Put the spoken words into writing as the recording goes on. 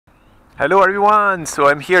Hello everyone, so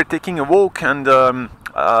I'm here taking a walk, and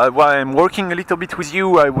while I'm working a little bit with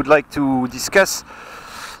you, I would like to discuss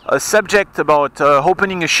a subject about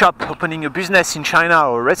opening a shop, opening a business in China,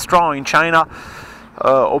 or a restaurant in China,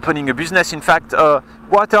 opening a business. In fact,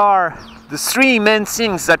 what are the three main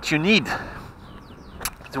things that you need?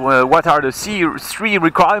 What are the three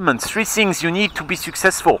requirements, three things you need to be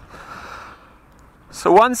successful?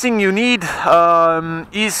 So one thing you need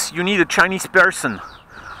is you need a Chinese person.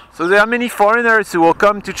 So there are many foreigners who will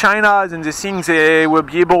come to China and they think they will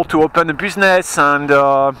be able to open a business, and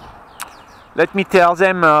let me tell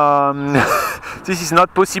them this is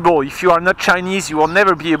not possible. If you are not Chinese, you will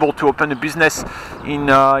never be able to open a business in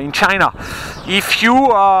China. If you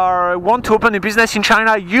want to open a business in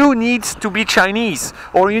China, you need to be Chinese,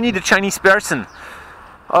 or you need a Chinese person.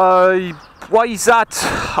 Why is that?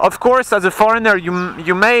 Of course, as a foreigner,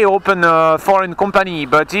 you may open a foreign company,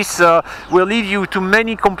 but this will lead you to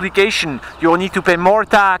many complications. You will need to pay more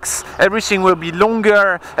tax, everything will be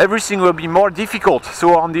longer, everything will be more difficult.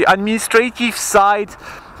 So on the administrative side,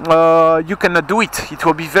 you cannot do it. It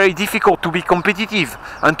will be very difficult to be competitive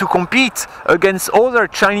and to compete against other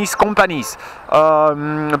Chinese companies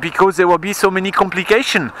because there will be so many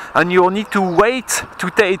complications, and you will need to wait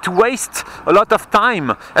to waste a lot of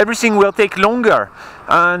time. Everything will take longer,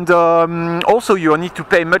 and also you will need to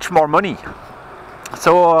pay much more money.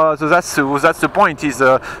 So that's the point. Is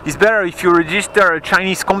better if you register a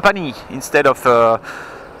Chinese company instead of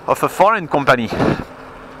a foreign company.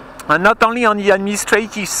 And not only on the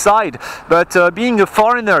administrative side, but being a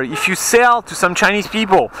foreigner, if you sell to some Chinese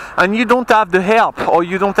people and you don't have the help, or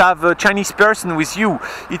you don't have a Chinese person with you,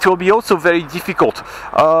 it will be also very difficult.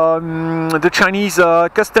 The Chinese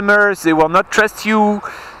customers, they will not trust you.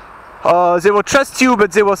 They will trust you,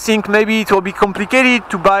 but they will think maybe it will be complicated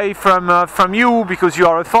to buy from you because you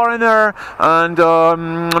are a foreigner, and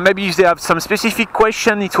maybe if they have some specific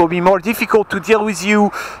question, it will be more difficult to deal with you.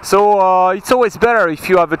 So it's always better if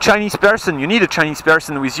you have a Chinese person. You need a Chinese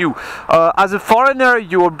person with you. As a foreigner,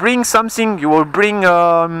 you will bring something, you will bring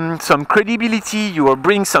some credibility, you will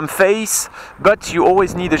bring some face, but you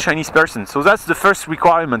always need a Chinese person. So that's the first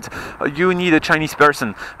requirement. You need a Chinese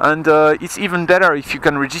person, and it's even better if you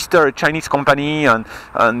can register a Chinese company, and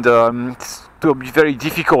it will be very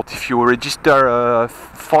difficult if you register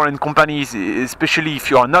foreign companies, especially if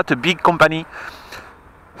you are not a big company.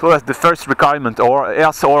 So that's the first requirement, or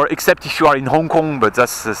except if you are in Hong Kong, but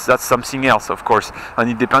that's something else, of course, and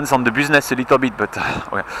it depends on the business a little bit. But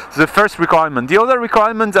okay. So the first requirement. The other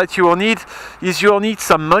requirement that you will need is you will need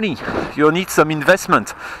some money. You will need some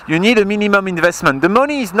investment. You need a minimum investment. The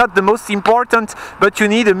money is not the most important, but you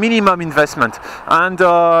need a minimum investment. And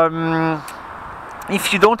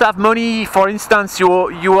if you don't have money, for instance, you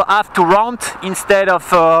will have to rent instead of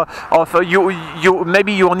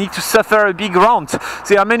maybe you will need to suffer a big rent.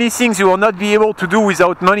 There are many things you will not be able to do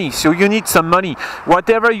without money, so you need some money.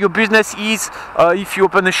 Whatever your business is, if you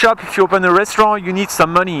open a shop, if you open a restaurant, you need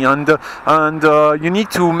some money, and you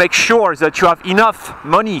need to make sure that you have enough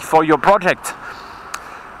money for your project.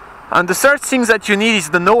 And the third thing that you need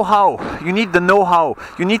is the know-how. You need the know-how.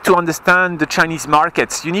 You need to understand the Chinese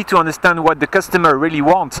markets. You need to understand what the customer really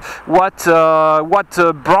wants, what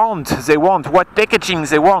brand they want, what packaging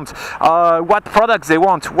they want, what products they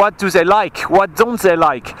want, what do they like, what don't they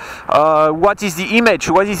like, what is the image,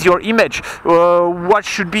 what is your image, where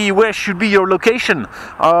should be your location,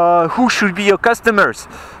 who should be your customers.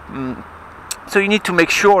 So you need to make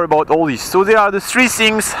sure about all this. So there are the three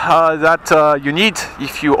things that you need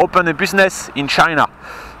if you open a business in China.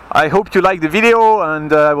 I hope you like the video,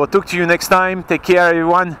 and I will talk to you next time. Take care,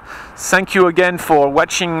 everyone. Thank you again for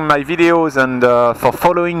watching my videos and for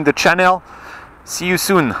following the channel. See you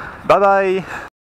soon. Bye bye.